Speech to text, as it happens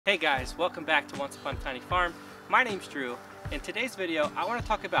Hey guys, welcome back to Once Upon a Tiny Farm. My name's Drew. In today's video, I want to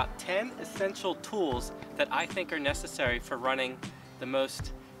talk about 10 essential tools that I think are necessary for running the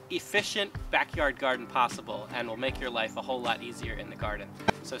most efficient backyard garden possible and will make your life a whole lot easier in the garden.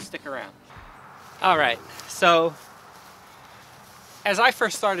 So stick around. Alright, so as I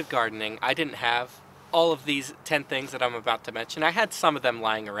first started gardening, I didn't have all of these 10 things that I'm about to mention. I had some of them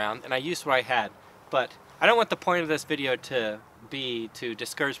lying around and I used what I had, but I don't want the point of this video to be to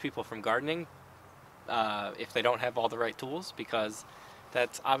discourage people from gardening if they don't have all the right tools, because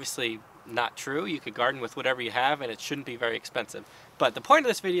that's obviously not true. You could garden with whatever you have and it shouldn't be very expensive. But the point of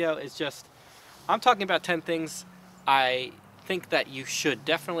this video is just, I'm talking about 10 things I think that you should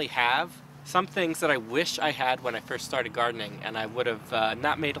definitely have. Some things that I wish I had when I first started gardening, and I would have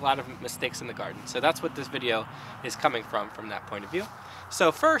not made a lot of mistakes in the garden. So that's what this video is coming from that point of view.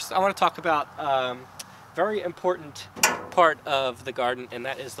 So first I want to talk about very important part of the garden, and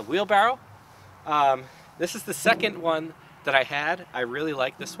that is the wheelbarrow. This is the second one that I had. I really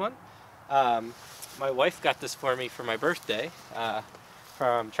like this one. My wife got this for me for my birthday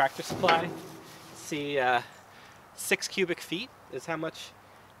from Tractor Supply. See, 6 cubic feet is how much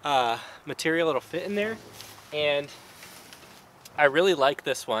material it'll fit in there, and I really like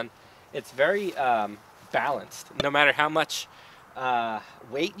this one. It's very balanced. No matter how much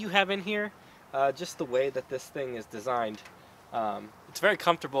weight you have in here, just the way that this thing is designed, it's very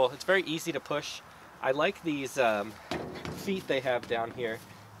comfortable. It's very easy to push. I like these feet they have down here.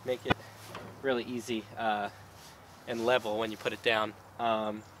 Make it really easy and level when you put it down.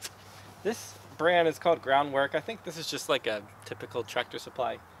 This brand is called Groundwork. I think this is just like a typical Tractor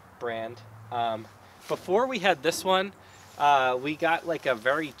Supply brand. Before we had this one, we got like a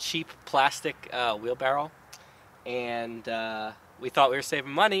very cheap plastic wheelbarrow, and we thought we were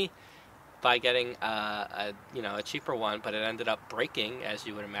saving money by getting a cheaper one, but it ended up breaking, as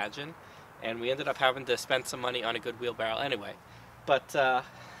you would imagine, and we ended up having to spend some money on a good wheelbarrow anyway. But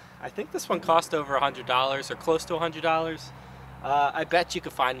I think this one cost over $100 or close to $100. I bet you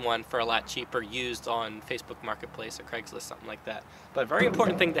could find one for a lot cheaper used on Facebook Marketplace or Craigslist, something like that. But a very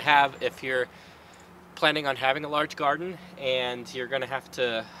important thing to have if you're planning on having a large garden and you're going to have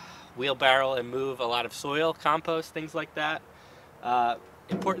to wheelbarrow and move a lot of soil, compost, things like that.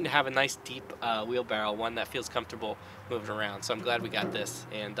 Important to have a nice deep wheelbarrow, one that feels comfortable moving around. So I'm glad we got this,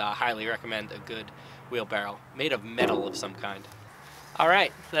 and highly recommend a good wheelbarrow made of metal of some kind.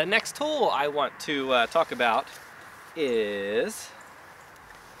 Alright, the next tool I want to talk about is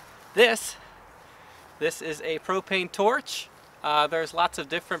this. This is a propane torch. There's lots of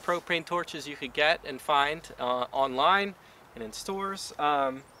different propane torches you could get and find online and in stores.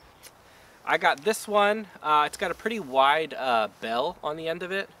 I got this one. It's got a pretty wide bell on the end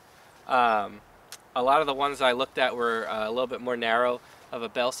of it. A lot of the ones I looked at were a little bit more narrow of a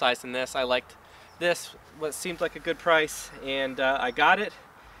bell size than this. I liked this, what seemed like a good price, and I got it.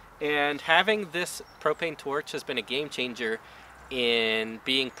 And having this propane torch has been a game changer in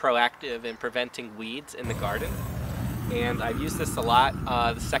being proactive in preventing weeds in the garden. And I've used this a lot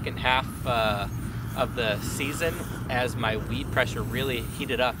the second half of the season, as my weed pressure really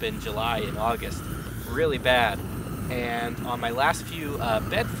heated up in July and August, really bad. And on my last few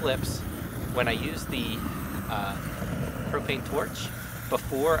bed flips, when I used the propane torch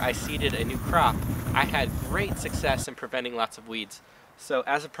before I seeded a new crop, I had great success in preventing lots of weeds. So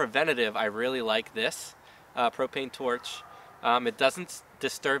as a preventative, I really like this propane torch. It doesn't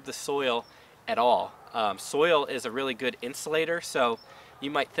disturb the soil at all. Soil is a really good insulator, so you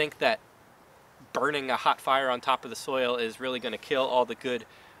might think that burning a hot fire on top of the soil is really going to kill all the good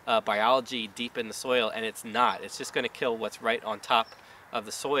biology deep in the soil, and it's not. It's just going to kill what's right on top of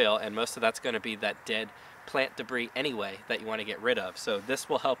the soil, and most of that's going to be that dead plant debris anyway that you want to get rid of. So this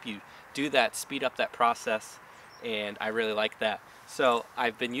will help you do that, speed up that process, and I really like that. So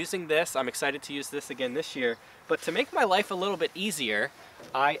I've been using this. I'm excited to use this again this year. But to make my life a little bit easier,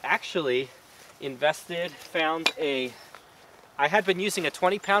 I actually I had been using a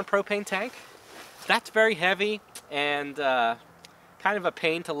 20-pound propane tank. That's very heavy and kind of a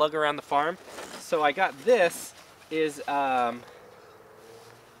pain to lug around the farm. So I got this. I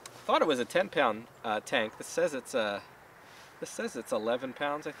thought it was a 10-pound tank. This says it's 11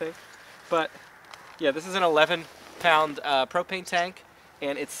 pounds, I think. But yeah, this is an 11-pound propane tank,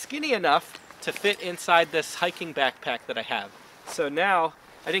 and it's skinny enough to fit inside this hiking backpack that I have. So now,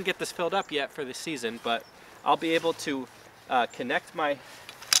 I didn't get this filled up yet for the season, but I'll be able to connect my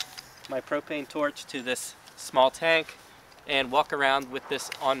propane torch to this small tank and walk around with this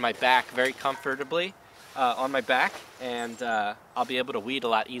on my back very comfortably on my back, and I'll be able to weed a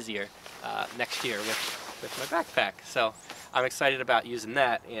lot easier next year with my backpack. So I'm excited about using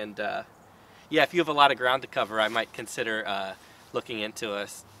that. And yeah, if you have a lot of ground to cover, I might consider looking into a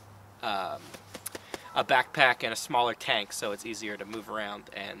backpack and a smaller tank so it's easier to move around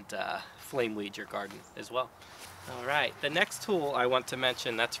and flame weed your garden as well. Alright, the next tool I want to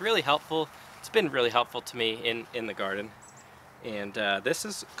mention that's really helpful, it's been really helpful to me in the garden, and this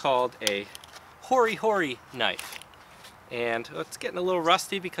is called a hori knife. And it's getting a little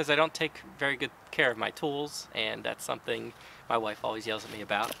rusty because I don't take very good care of my tools, and that's something my wife always yells at me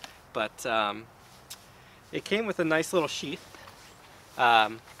about. But it came with a nice little sheath.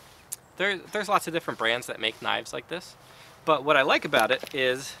 There's lots of different brands that make knives like this, but what I like about it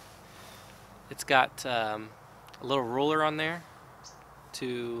is it's got a little ruler on there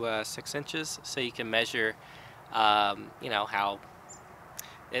to 6 inches, so you can measure, you know, how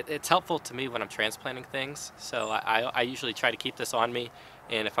it's helpful to me when I'm transplanting things. So I usually try to keep this on me,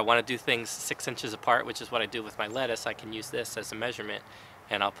 and if I want to do things 6 inches apart, which is what I do with my lettuce, I can use this as a measurement,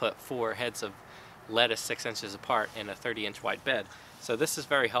 and I'll put 4 heads of lettuce 6 inches apart in a 30-inch wide bed. So this is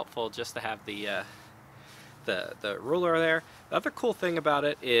very helpful just to have the ruler there. The other cool thing about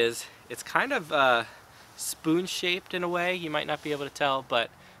it is it's kind of spoon shaped in a way. You might not be able to tell, but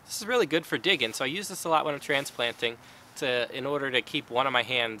this is really good for digging. So I use this a lot when I'm transplanting. In order to keep one of my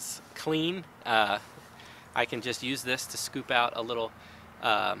hands clean, I can just use this to scoop out a little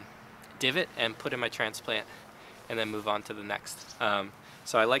divot and put in my transplant and then move on to the next.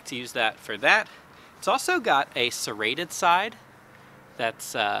 So I like to use that for that. It's also got a serrated side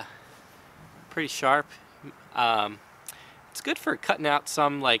that's pretty sharp. It's good for cutting out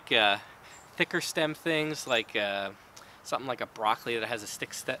some like thicker stem things, like something like a broccoli that has a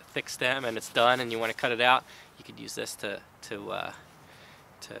thick stem and it's done and you want to cut it out. You could use this to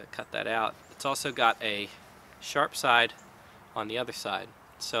cut that out. It's also got a sharp side on the other side.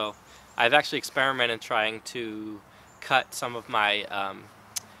 So I've actually experimented trying to cut some of my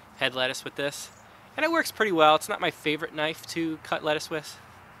head lettuce with this, and it works pretty well. It's not my favorite knife to cut lettuce with,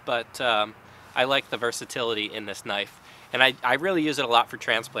 but I like the versatility in this knife, and I really use it a lot for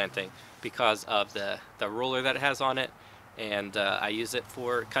transplanting because of the ruler that it has on it, and I use it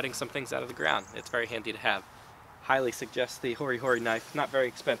for cutting some things out of the ground. It's very handy to have. Highly suggest the hori knife. Not very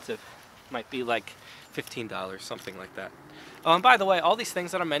expensive. Might be like $15, something like that. Oh, and by the way, all these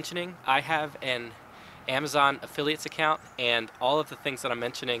things that I'm mentioning, I have an Amazon affiliates account, and all of the things that I'm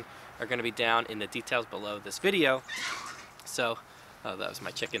mentioning are going to be down in the details below this video. So, oh, that was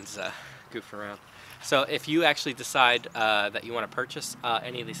my chickens goofing around. So if you actually decide that you want to purchase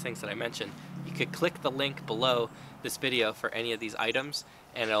any of these things that I mentioned, you could click the link below this video for any of these items,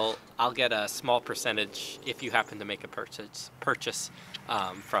 and I'll get a small percentage if you happen to make a purchase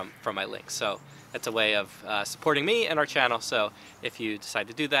from my link. So that's a way of supporting me and our channel. So if you decide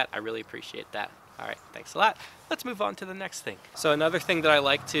to do that, I really appreciate that. All right, thanks a lot. Let's move on to the next thing. So another thing that I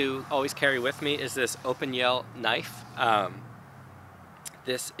like to always carry with me is this open yell knife.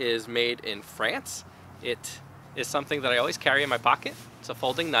 This is made in France. It is something that I always carry in my pocket. It's a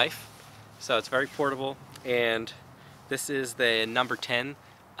folding knife, so it's very portable, and this is the number 10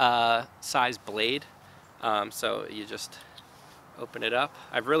 size blade. So you just open it up.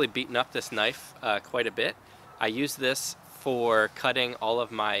 I've really beaten up this knife quite a bit. I use this for cutting all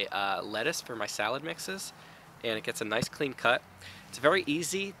of my lettuce for my salad mixes, and it gets a nice clean cut. It's very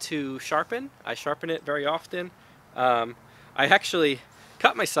easy to sharpen. I sharpen it very often. I actually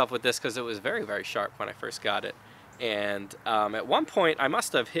cut myself with this because it was very, very sharp when I first got it. And at one point I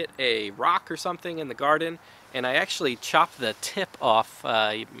must have hit a rock or something in the garden, and I actually chopped the tip off.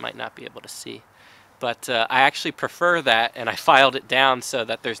 You might not be able to see, but I actually prefer that, and I filed it down so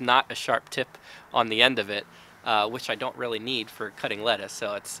that there's not a sharp tip on the end of it, which I don't really need for cutting lettuce.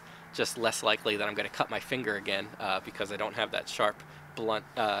 So it's just less likely that I'm going to cut my finger again because I don't have that sharp, blunt,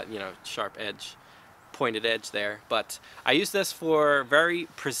 sharp edge, pointed edge there. But I use this for very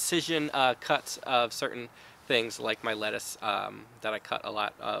precision cuts of certain things like my lettuce that I cut a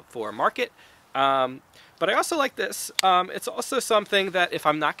lot for market. But I also like this. It's also something that if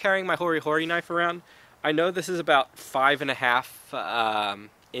I'm not carrying my hori knife around, I know this is about 5.5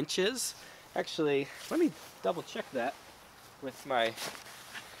 inches. Actually, let me double check that with my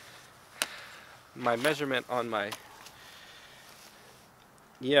measurement on my,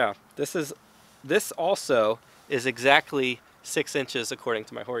 yeah, this also is exactly 6 inches according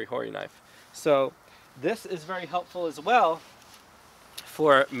to my hori knife. So this is very helpful as well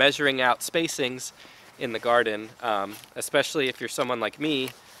for measuring out spacings in the garden, especially if you're someone like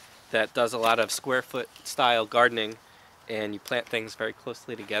me that does a lot of square foot style gardening and you plant things very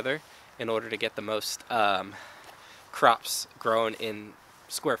closely together in order to get the most crops grown in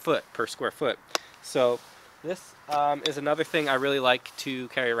per square foot. So This is another thing I really like to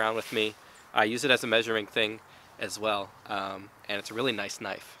carry around with me. I use it as a measuring thing as well, and it's a really nice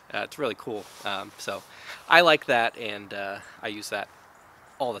knife. It's really cool, so I like that, and I use that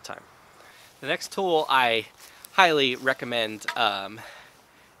all the time. The next tool I highly recommend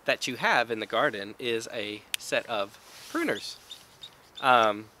that you have in the garden is a set of pruners.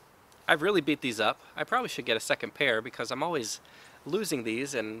 I've really beat these up. I probably should get a second pair because I'm always losing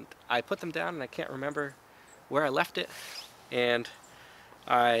these, and I put them down and I can't remember where I left it, and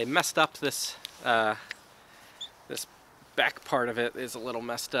I messed up this this back part of it is a little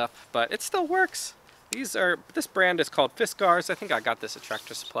messed up, but it still works. This brand is called Fiskars. I think I got this at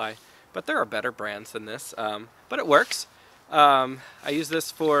Tractor Supply, but there are better brands than this, but it works. I use this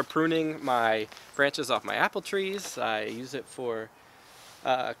for pruning my branches off my apple trees. I use it for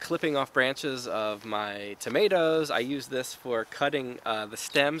clipping off branches of my tomatoes. I use this for cutting the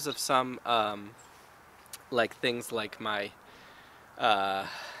stems of some like things like my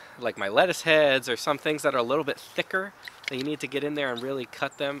lettuce heads, or some things that are a little bit thicker that you need to get in there and really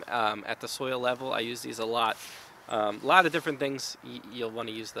cut them at the soil level. I use these a lot. A lot of different things you'll want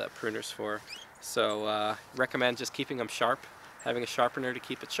to use the pruners for. So recommend just keeping them sharp, having a sharpener to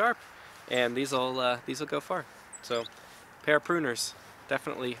keep it sharp, and these will go far. So pair of pruners,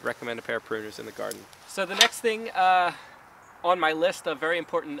 definitely recommend a pair of pruners in the garden. So the next thing on my list of very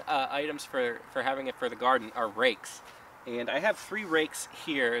important items for having it for the garden are rakes. And I have 3 rakes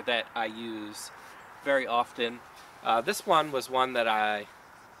here that I use very often. This one was one that I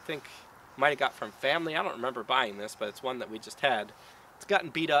think might have got from family. I don't remember buying this, but it's one that we just had. It's gotten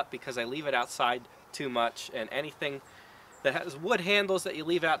beat up because I leave it outside too much, and anything that has wood handles that you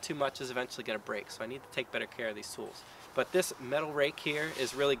leave out too much is eventually going to break. So I need to take better care of these tools. But this metal rake here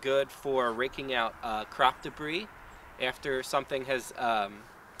is really good for raking out crop debris after something has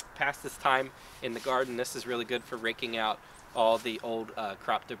passed its time in the garden. This is really good for raking out all the old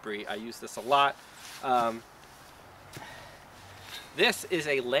crop debris. I use this a lot. This is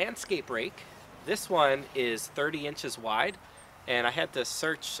a landscape rake. This one is 30 inches wide, and I had to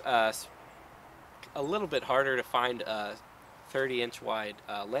search a little bit harder to find a 30-inch wide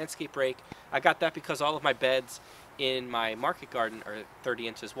landscape rake. I got that because all of my beds in my market garden are 30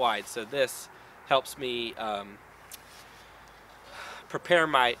 inches wide, so this helps me prepare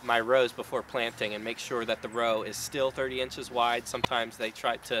my rows before planting and make sure that the row is still 30 inches wide. Sometimes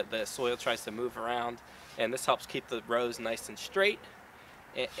the soil tries to move around, and this helps keep the rows nice and straight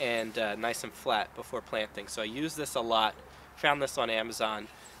and nice and flat before planting. So I use this a lot. Found this on Amazon.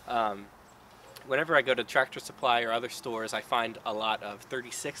 Whenever I go to Tractor Supply or other stores, I find a lot of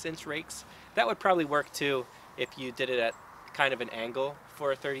 36-inch rakes. That would probably work too if you did it at kind of an angle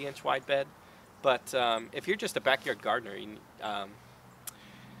for a 30-inch wide bed. But if you're just a backyard gardener,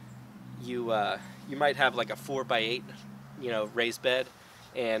 you might have like a 4x8, raised bed,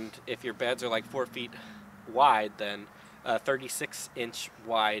 and if your beds are like 4 feet wide, then a 36-inch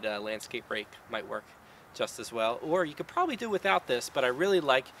wide landscape rake might work just as well. Or you could probably do without this, but I really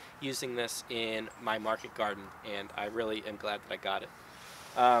like using this in my market garden, and I really am glad that I got it.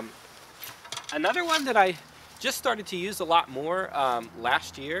 Another one that I just started to use a lot more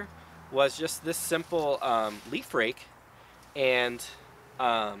last year was just this simple leaf rake, and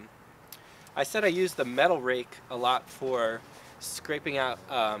I said I use the metal rake a lot for scraping out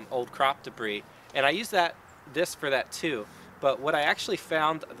old crop debris, and I use this for that too. But what I actually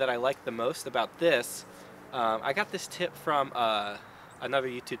found that I like the most about this, I got this tip from another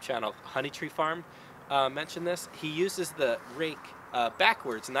YouTube channel, Honey Tree Farm, mentioned this. He uses the rake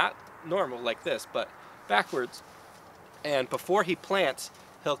backwards, not normal like this, but backwards. And before he plants,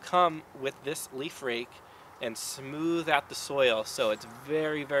 he'll come with this leaf rake and smooth out the soil so it's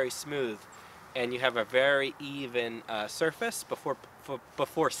very, very smooth, and you have a very even surface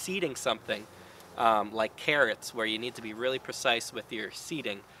before seeding something like carrots, where you need to be really precise with your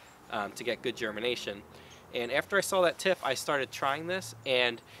seeding to get good germination. And after I saw that tip, I started trying this,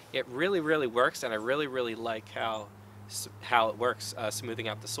 and it really, really works, and I really, really like how it works smoothing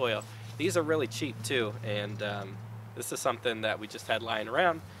out the soil. These are really cheap too, and this is something that we just had lying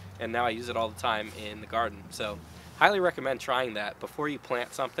around, and now I use it all the time in the garden. So highly recommend trying that before you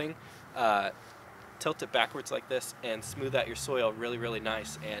plant something. Tilt it backwards like this and smooth out your soil really, really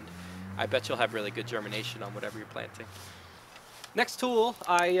nice, and I bet you'll have really good germination on whatever you're planting. Next tool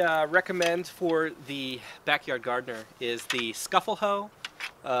I recommend for the backyard gardener is the scuffle hoe,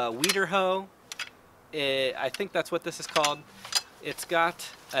 weeder hoe. I think that's what this is called. It's got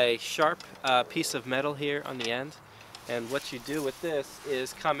a sharp piece of metal here on the end, and what you do with this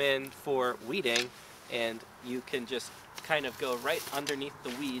is come in for weeding, and you can just kind of go right underneath the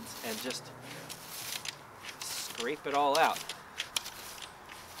weeds and just scrape it all out.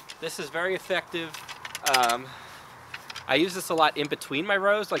 This is very effective. I use this a lot in between my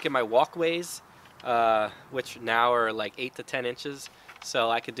rows, like in my walkways, which now are like 8 to 10 inches. So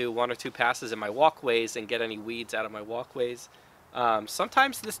I could do 1 or 2 passes in my walkways and get any weeds out of my walkways.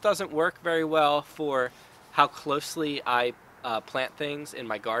 Sometimes this doesn't work very well for how closely I plant things in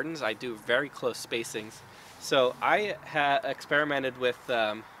my gardens. I do very close spacings. So I experimented with,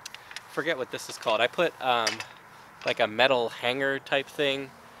 forget what this is called. I put like a metal hanger type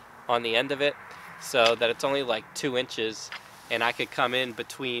thing on the end of it so that it's only like 2 inches, and I could come in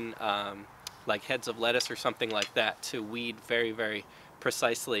between like heads of lettuce or something like that to weed very, very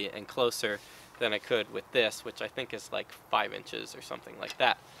precisely and closer than I could with this, which I think is like 5 inches or something like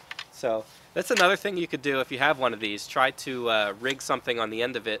that. So that's another thing you could do if you have one of these. Try to rig something on the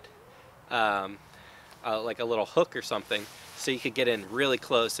end of it, like a little hook or something, so you could get in really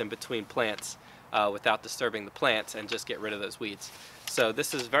close in between plants without disturbing the plants and just get rid of those weeds. So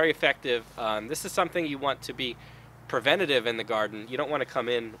this is very effective. This is something you want to be preventative in the garden. You don't want to come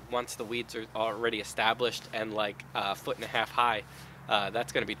in once the weeds are already established and like 1.5 feet high.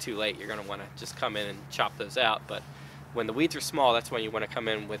 That's going to be too late. You're going to want to just come in and chop those out. But when the weeds are small, that's when you want to come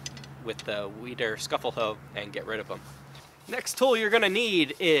in with the weeder scuffle hoe and get rid of them. Next tool you're going to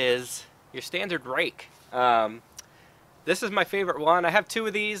need is your standard rake. This is my favorite one. I have 2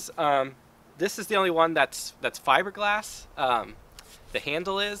 of these. This is the only one that's fiberglass. The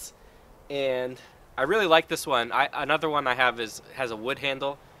handle is, and I really like this one. Another one I have has a wood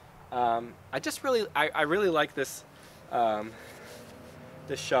handle. I really like this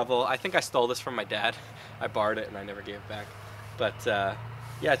this shovel. I think I stole this from my dad. I borrowed it and I never gave it back. But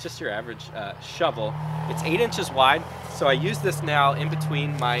yeah, it's just your average shovel. It's 8 inches wide, so I use this now in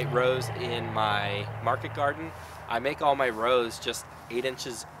between my rows in my market garden. I make all my rows just 8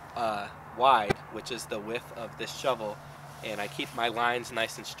 inches wide, which is the width of this shovel, and I keep my lines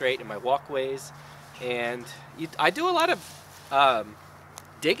nice and straight in my walkways. And I do a lot of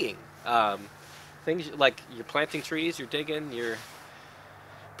digging. Things like you're planting trees, you're digging, you're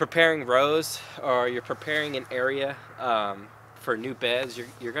preparing rows, or you're preparing an area for new beds.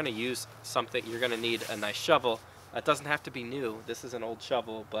 You're going to use something. You're going to need a nice shovel. It doesn't have to be new. This is an old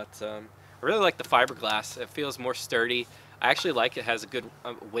shovel, but I really like the fiberglass. It feels more sturdy. I actually like it. Has a good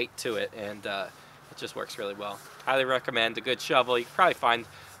weight to it, and it just works really well. Highly recommend a good shovel. You can probably find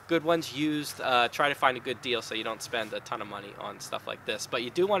good ones used. Try to find a good deal so you don't spend a ton of money on stuff like this. But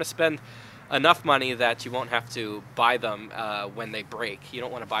you do want to spend enough money that you won't have to buy them when they break. You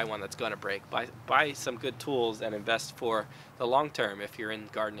don't want to buy one that's going to break. Buy some good tools and invest for the long term if you're in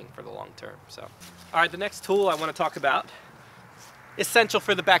gardening for the long term. So, all right, the next tool I want to talk about, essential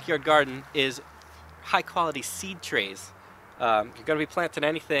for the backyard garden, is high quality seed trays. You're going to be planting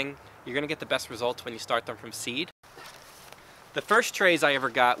anything, you're going to get the best results when you start them from seed. The first trays I ever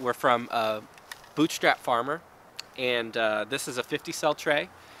got were from Bootstrap Farmer, and this is a 50 cell tray.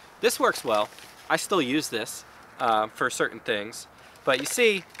 This works well. I still use this for certain things, but you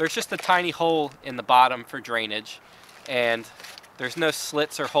see there's just a tiny hole in the bottom for drainage, and there's no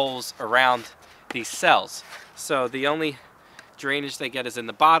slits or holes around these cells. So the only drainage they get is in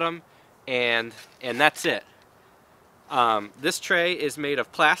the bottom, and that's it. This tray is made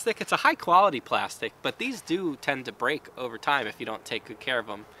of plastic. It's a high quality plastic, but these do tend to break over time if you don't take good care of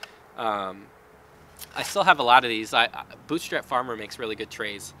them. I still have a lot of these. Bootstrap Farmer makes really good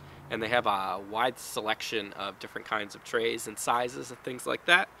trays, and they have a wide selection of different kinds of trays and sizes and things like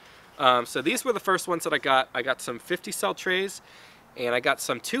that. So these were the first ones that I got. I got some 50 cell trays, and I got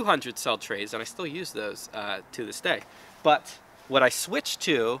some 200 cell trays, and I still use those to this day. But what I switched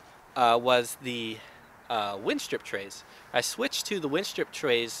to was the wind strip trays. I switched to the wind strip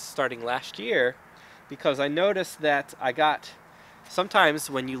trays starting last year because I noticed that sometimes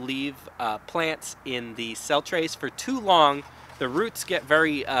when you leave plants in the cell trays for too long, the roots get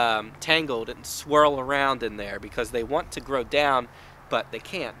very tangled and swirl around in there because they want to grow down, but they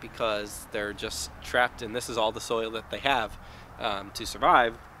can't because they're just trapped, and this is all the soil that they have to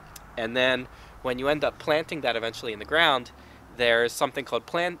survive. And then when you end up planting that eventually in the ground, there's something called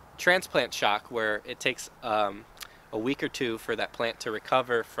transplant shock, where it takes a week or two for that plant to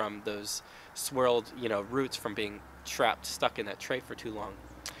recover from those swirled, roots from being stuck in that tray for too long.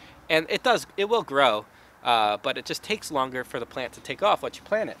 And it will grow, but it just takes longer for the plant to take off once you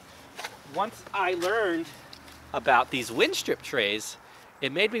plant it. Once I learned about these wind strip trays,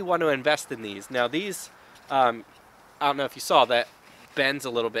 it made me want to invest in these. Now these, I don't know if you saw that, bends a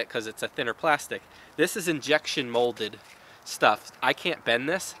little bit because it's a thinner plastic. This is injection molded stuff. I can't bend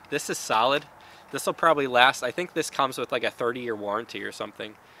this. This is solid. This will probably last. I think this comes with like a 30-year warranty or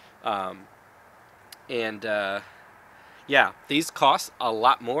something. Yeah, these cost a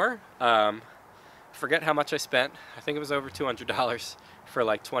lot more. Forget how much I spent. I think it was over $200 for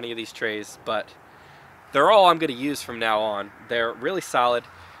like 20 of these trays, but they're all I'm going to use from now on. They're really solid.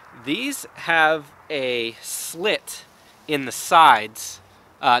 These have a slit in the sides.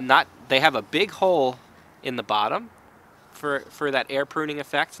 They have a big hole in the bottom for that air pruning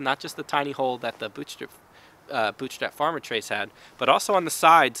effect, not just the tiny hole that the bootstrap farmer trays had, but also on the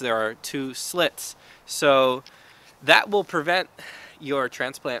sides there are 2 slits. So that will prevent your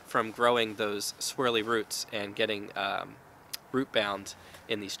transplant from growing those swirly roots and getting root bound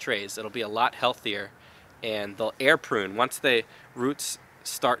in these trays. It'll be a lot healthier, and they'll air prune. Once the roots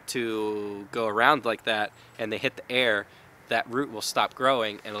start to go around like that and they hit the air, that root will stop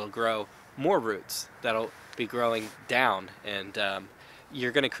growing and it'll grow more roots that'll be growing down, and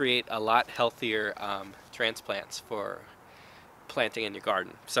you're going to create a lot healthier transplants for planting in your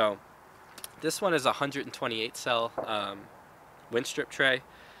garden. So this one is a 128 cell wind strip tray.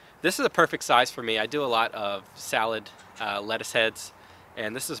 This is a perfect size for me. I do a lot of salad lettuce heads,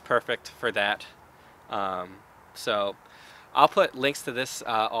 and this is perfect for that. So I'll put links to this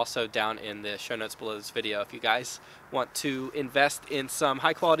also down in the show notes below this video if you guys want to invest in some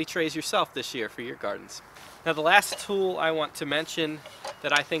high quality trays yourself this year for your gardens. Now the last tool I want to mention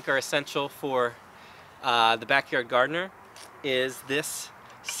that I think are essential for the backyard gardener is this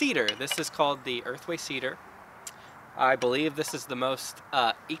cedar. This is called the Earthway cedar. I believe this is the most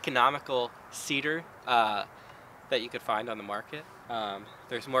economical cedar that you could find on the market.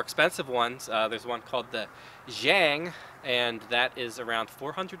 There's more expensive ones. There's one called the Zhang, and that is around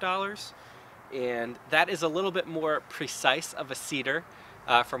 $400. And that is a little bit more precise of a cedar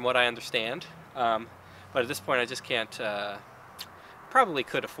from what I understand. But at this point I just can't, probably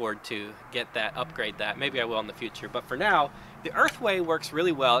could afford to get that, upgrade that. Maybe I will in the future. But for now, the Earthway works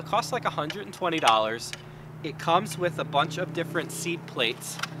really well. It costs like $120. It comes with a bunch of different seed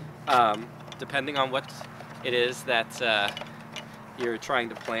plates, depending on what it is that you're trying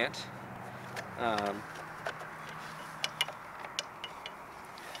to plant.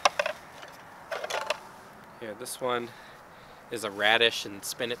 Here, this one is a radish and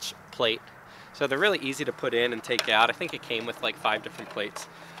spinach plate. So they're really easy to put in and take out. I think it came with like 5 different plates.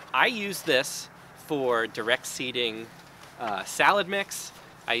 I use this for direct seeding salad mix.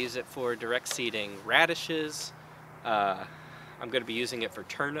 I use it for direct seeding radishes. I'm going to be using it for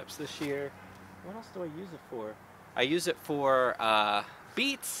turnips this year. What else do I use it for? I use it for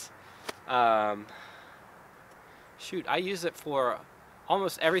beets. Shoot, I use it for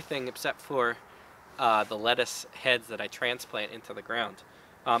almost everything except for the lettuce heads that I transplant into the ground.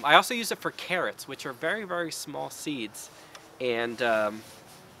 I also use it for carrots, which are very, very small seeds, and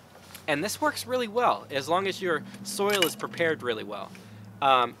this works really well as long as your soil is prepared really well.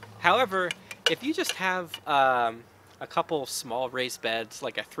 However, if you just have a couple small raised beds,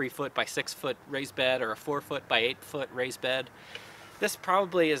 like a 3-foot by 6-foot raised bed or a 4-foot by 8-foot raised bed, this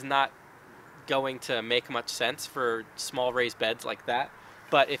probably is not going to make much sense for small raised beds like that.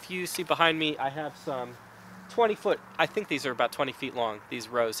 But if you see behind me, I have some 20-foot, I think these are about 20 feet long, these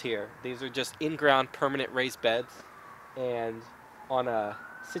rows here. These are just in-ground permanent raised beds, and on a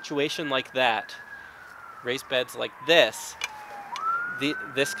situation like that, raised beds like this,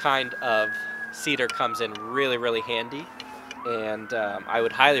 this kind of cedar comes in really, really handy, and I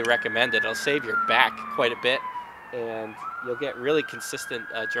would highly recommend it. It'll save your back quite a bit, and you'll get really consistent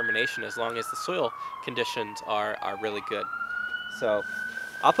germination as long as the soil conditions are really good. So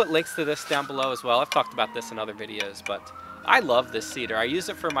I'll put links to this down below as well. I've talked about this in other videos, but I love this cedar. I use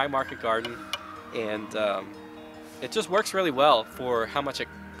it for my market garden, and it just works really well for how much it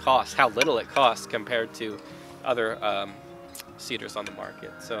costs, how little it costs compared to other cedars on the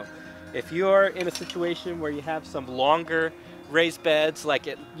market. So if you're in a situation where you have some longer raised beds,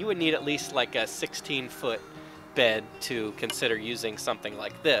 you would need at least like a 16-foot bed to consider using something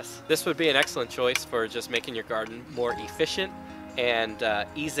like this. This would be an excellent choice for just making your garden more efficient and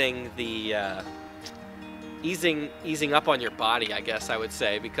easing up on your body, I guess I would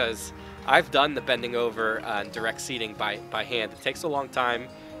say, because I've done the bending over and direct seeding by hand. It takes a long time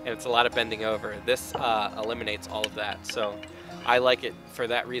and it's a lot of bending over. This eliminates all of that, so I like it for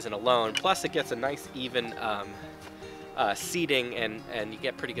that reason alone. Plus it gets a nice even seeding, and you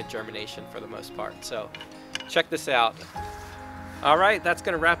get pretty good germination for the most part. So check this out. Alright, that's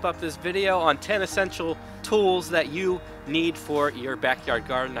going to wrap up this video on 10 essential tools that you need for your backyard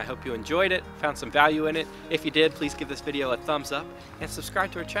garden. I hope you enjoyed it, found some value in it. If you did, please give this video a thumbs up and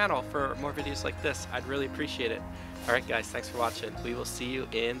subscribe to our channel for more videos like this. I'd really appreciate it. Alright guys, thanks for watching. We will see you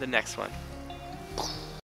in the next one.